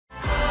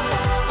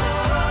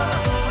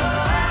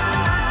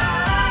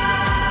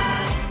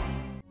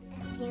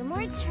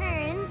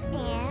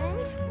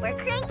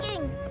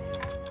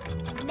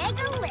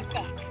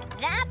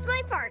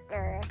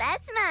partner.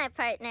 That's my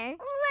partner.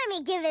 Let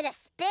me give it a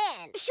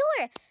spin.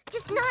 Sure,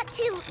 just not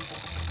too...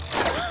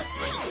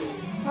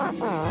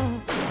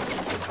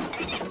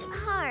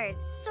 hard.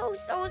 So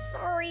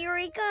sorry,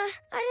 Eureka.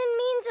 I didn't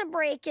mean to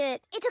break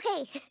it. It's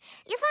okay.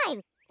 You're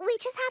fine. We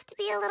just have to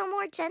be a little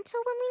more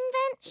gentle when we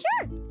invent.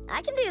 Sure,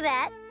 I can do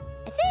that.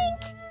 I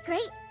think.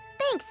 Great.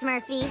 Thanks,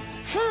 Murphy.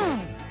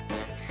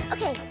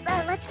 Okay,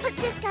 let's put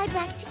this guy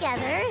back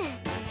together.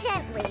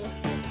 Gently.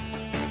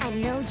 I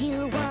know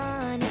you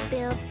wanna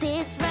build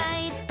this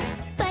right,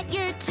 but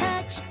your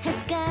touch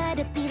has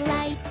gotta be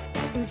light.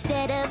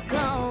 Instead of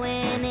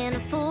going in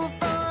full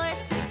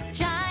force,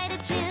 try to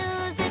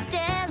choose a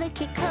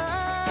delicate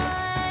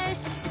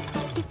course.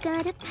 You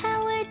gotta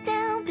power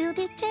down, build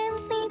it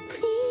gently,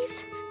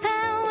 please.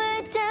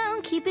 Power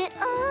down, keep it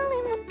all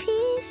in one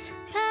piece.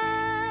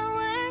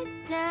 Power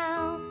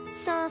down,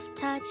 soft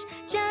touch,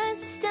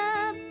 just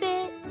a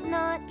bit,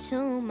 not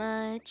too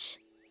much.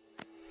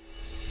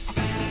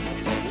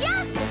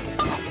 Yes!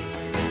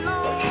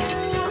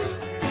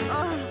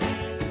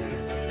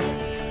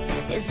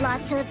 There's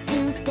lots of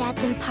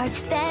doodads and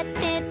parts that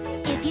fit.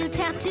 If you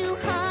tap too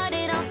hard,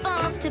 it all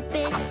falls to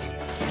bits.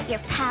 Your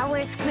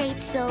power's great,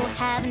 so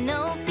have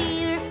no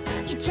fear.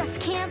 You just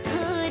can't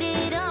put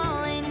it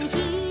all in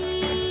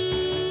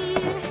here.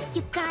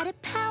 You gotta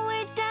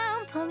power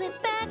down, pull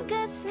it back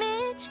a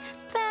smidge.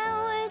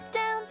 Power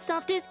down,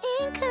 soft is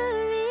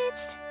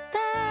encouraged.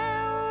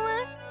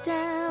 Power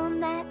down,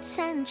 that's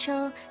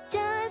central.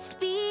 Just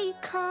be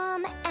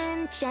calm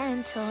and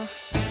gentle.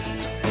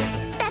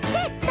 That's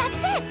it,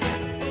 that's it!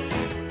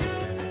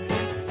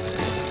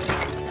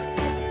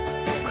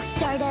 We'll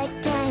start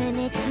again,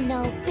 it's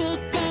no big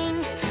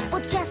thing.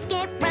 We'll just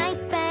get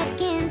right back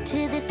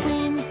into the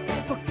swing.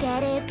 We'll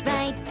get it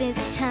right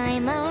this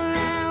time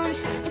around,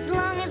 as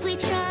long as we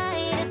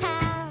try to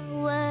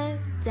power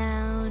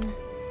down.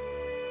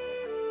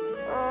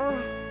 Oh,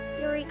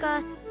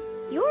 Eureka,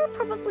 you're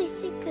probably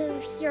sick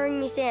of hearing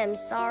me say I'm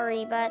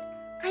sorry, but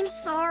I'm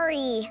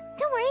sorry.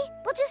 Don't worry,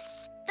 we'll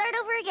just start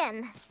over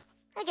again.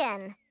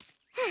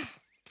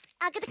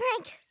 I'll get the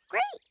crank.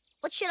 Great.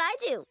 What should I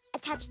do?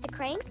 Attach the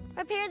crank,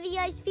 repair the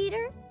ice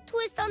feeder,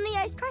 twist on the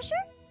ice crusher?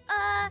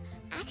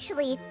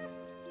 Actually,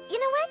 you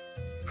know what?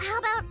 How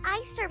about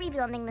I start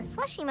rebuilding the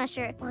slushy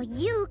musher while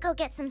you go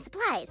get some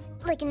supplies,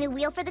 like a new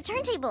wheel for the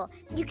turntable.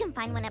 You can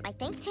find one at my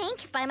think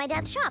tank by my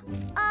dad's shop,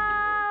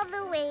 all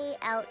the way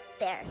out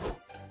there.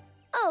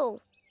 Oh,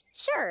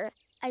 sure.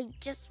 I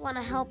just want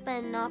to help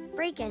and not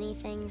break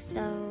anything,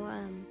 so,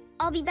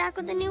 I'll be back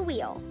with a new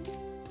wheel.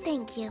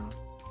 Thank you.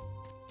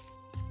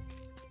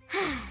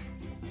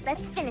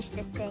 Let's finish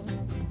this thing.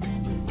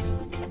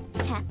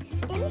 Tap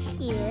this in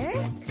here.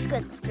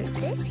 Squiggle screw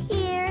this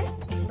here.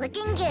 It's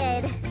looking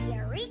good.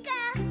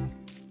 Eureka!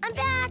 I'm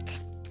back!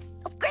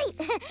 Oh, great!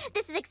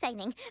 This is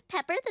exciting.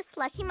 Pepper, the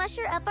slushy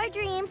musher of our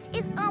dreams,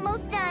 is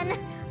almost done.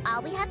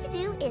 All we have to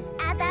do is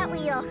add that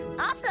wheel.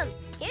 Awesome!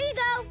 Here you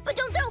go! But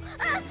don't throw!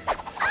 Ah!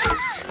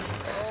 Ah!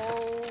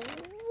 Oh,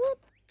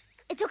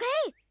 whoops. It's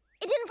okay.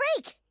 It didn't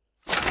break.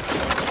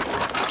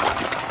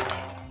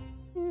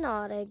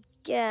 Not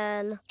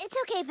again. It's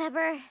okay,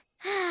 Pepper.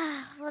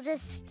 We'll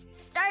just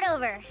start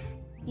over.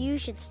 You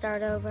should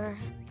start over.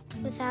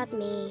 Without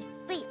me.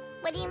 Wait,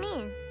 what do you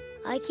mean?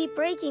 I keep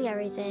breaking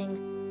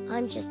everything.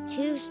 I'm just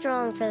too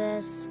strong for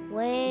this.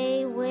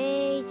 Way,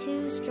 way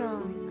too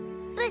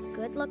strong. But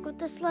good luck with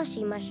the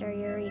slushy musher,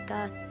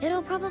 Eureka.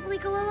 It'll probably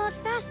go a lot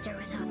faster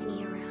without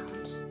me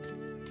around.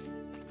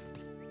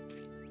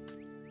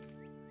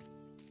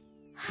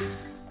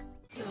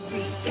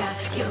 Eureka,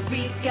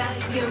 Eureka,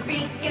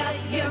 Eureka,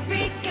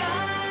 Eureka!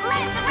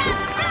 Let the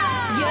rats roll!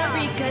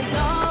 Eureka's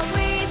all